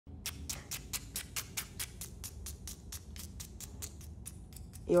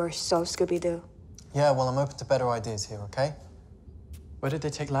You're so Scooby-Doo. Yeah, well, I'm open to better ideas here, okay? Where did they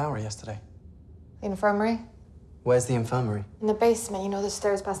take Laura yesterday? The infirmary? Where's the infirmary? In the basement, you know, the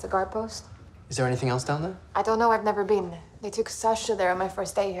stairs past the guard post? Is there anything else down there? I don't know, I've never been. They took Sasha there on my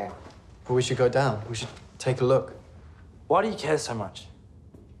first day here. Well, we should go down. We should take a look. Why do you care so much?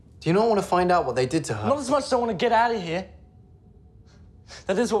 Do you not want to find out what they did to her? Not as much as I want to get out of here.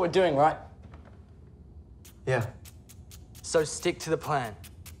 That is what we're doing, right? Yeah. So stick to the plan.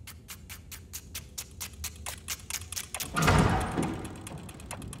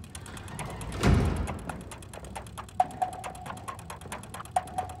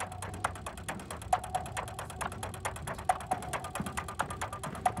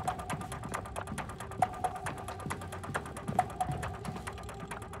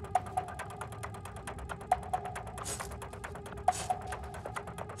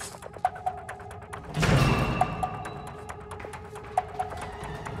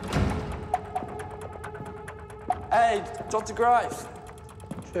 Hey, Dr. Greif.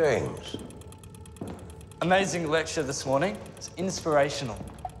 James. Amazing lecture this morning. It's inspirational.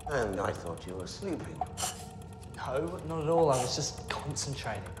 And I thought you were sleeping. No, not at all. I was just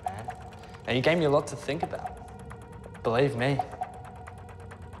concentrating, man. And you gave me a lot to think about. Believe me.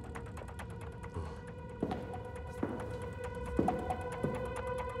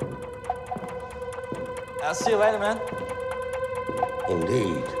 I'll see you later, man.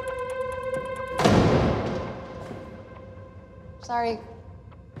 Indeed. Sorry.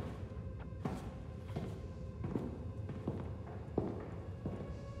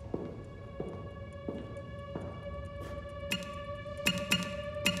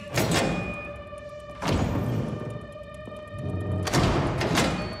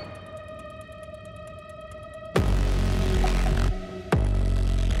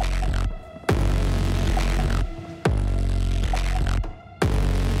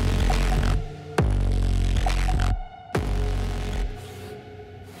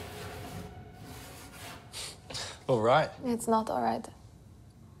 All right. It's not all right.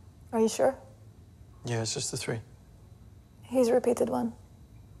 Are you sure? Yeah, it's just the three. He's repeated one.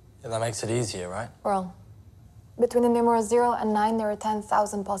 Yeah, that makes it easier, right? Wrong. Between the numerals 0 and 9, there are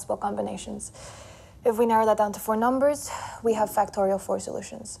 10,000 possible combinations. If we narrow that down to 4 numbers, we have factorial 4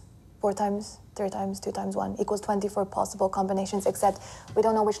 solutions. 4 times, 3 times, 2 times 1 equals 24 possible combinations, except we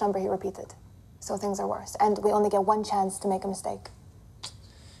don't know which number he repeated. So things are worse, and we only get 1 chance to make a mistake.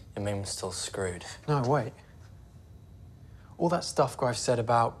 You mean we're still screwed? No, wait. All that stuff Greif said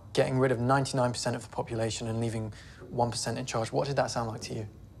about getting rid of 99% of the population and leaving 1% in charge, what did that sound like to you?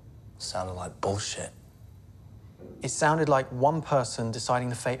 Sounded like bullshit. It sounded like one person deciding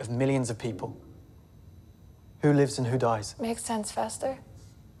the fate of millions of people. Who lives and who dies. Makes sense faster.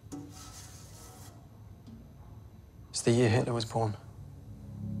 It's the year Hitler was born.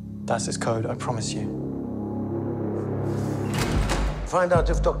 That's his code, I promise you. Find out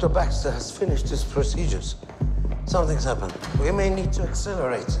if Dr. Baxter has finished his procedures. Something's happened. We may need to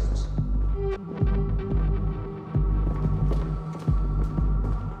accelerate things.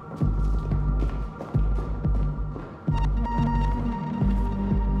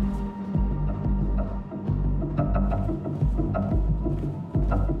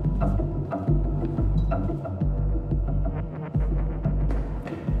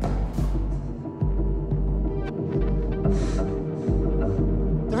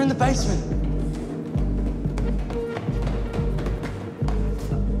 They're in the basement.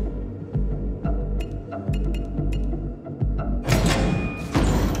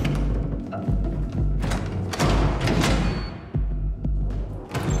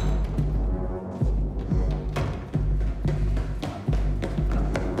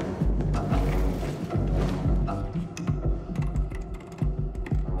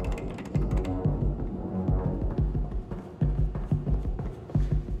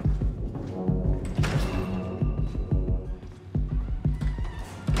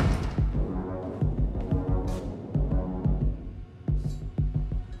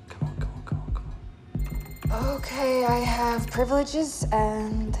 Okay, I have privileges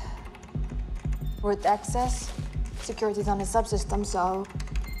and root access. Security's on the subsystem, so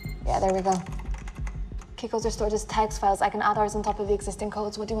yeah, there we go. Key codes are stored as text files. I can add ours on top of the existing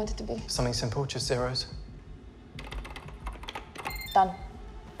codes. What do you want it to be? Something simple, just zeros. Done.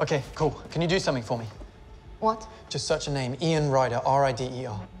 Okay, cool. Can you do something for me? What? Just search a name, Ian Ryder,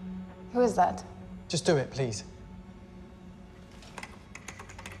 R-I-D-E-R. Who is that? Just do it, please.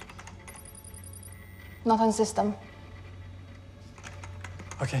 Not on system.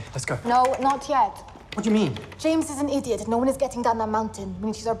 Okay, let's go. No, not yet. What do you mean? James is an idiot. No one is getting down that mountain. We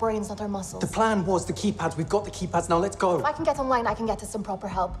need to use our brains, not our muscles. The plan was the keypads. We've got the keypads now. Let's go. If I can get online, I can get us some proper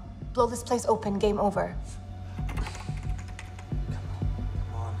help. Blow this place open, game over.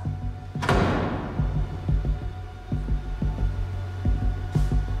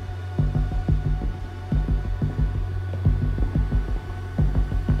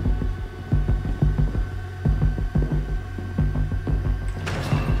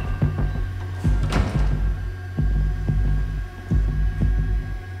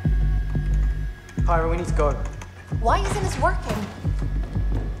 Kyra, we need to go. Why isn't this working?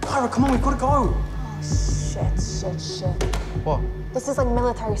 Kyra, come on, we've got to go. Oh, shit. What? This is like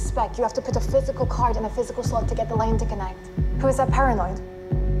military spec. You have to put a physical card in a physical slot to get the line to connect. Who is that paranoid?